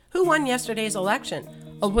Who won yesterday's election?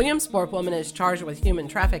 A Williamsport woman is charged with human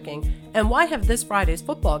trafficking. And why have this Friday's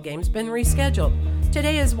football games been rescheduled?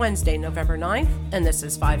 Today is Wednesday, November 9th, and this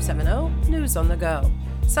is 570 News on the Go.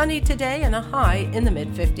 Sunny today and a high in the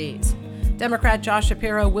mid-50s. Democrat Josh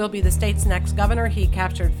Shapiro will be the state's next governor. He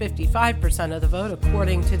captured 55% of the vote,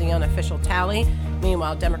 according to the unofficial tally.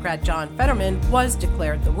 Meanwhile, Democrat John Fetterman was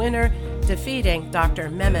declared the winner, defeating Dr.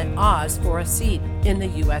 Mehmet Oz for a seat in the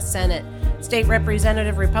U.S. Senate. State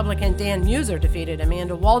Representative Republican Dan Muser defeated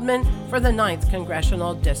Amanda Waldman for the 9th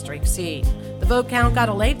Congressional District seat. The vote count got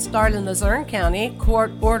a late start in Luzerne County.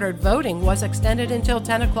 Court-ordered voting was extended until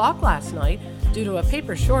 10 o'clock last night due to a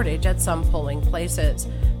paper shortage at some polling places.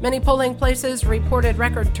 Many polling places reported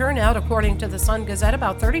record turnout. According to the Sun-Gazette,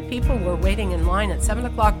 about 30 people were waiting in line at 7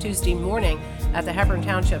 o'clock Tuesday morning at the Hebron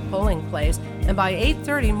Township polling place, and by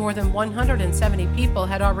 8:30, more than 170 people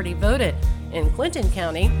had already voted. In Clinton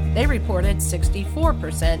County, they reported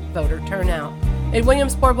 64% voter turnout. A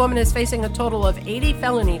Williamsport woman is facing a total of 80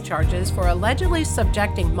 felony charges for allegedly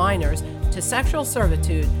subjecting minors to sexual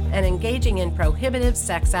servitude and engaging in prohibitive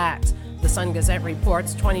sex acts. The Sun-Gazette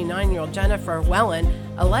reports 29-year-old Jennifer Wellen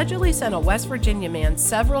allegedly sent a West Virginia man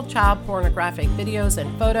several child pornographic videos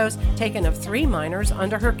and photos taken of 3 minors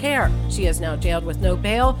under her care. She is now jailed with no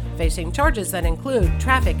bail, facing charges that include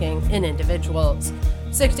trafficking in individuals.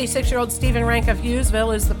 66-year-old Stephen Rank of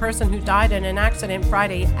Hughesville is the person who died in an accident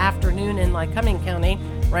Friday afternoon in Lycoming County.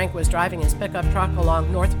 Rank was driving his pickup truck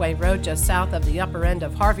along Northway Road just south of the upper end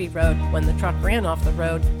of Harvey Road when the truck ran off the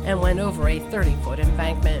road and went over a 30-foot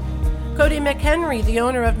embankment. Cody McHenry, the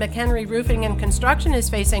owner of McHenry Roofing and Construction, is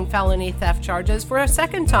facing felony theft charges for a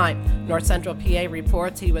second time. North Central PA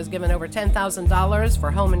reports he was given over $10,000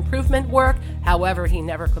 for home improvement work. However, he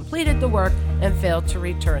never completed the work and failed to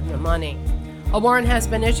return the money. A warrant has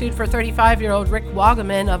been issued for 35-year-old Rick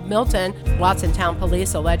Wagaman of Milton. Watsontown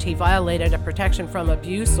police allege he violated a protection from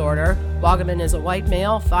abuse order. Wagaman is a white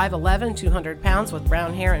male, 5'11", 200 pounds, with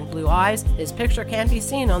brown hair and blue eyes. His picture can be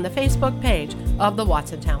seen on the Facebook page of the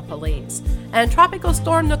Watsontown Police. And Tropical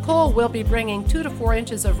Storm Nicole will be bringing 2 to 4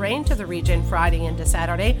 inches of rain to the region Friday into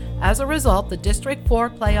Saturday. As a result, the District 4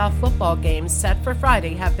 playoff football games set for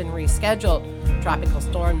Friday have been rescheduled. Tropical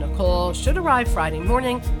Storm Nicole should arrive Friday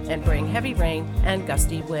morning and bring heavy rain and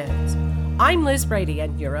gusty winds. I'm Liz Brady,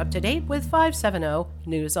 and you're up to date with 570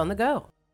 News on the Go.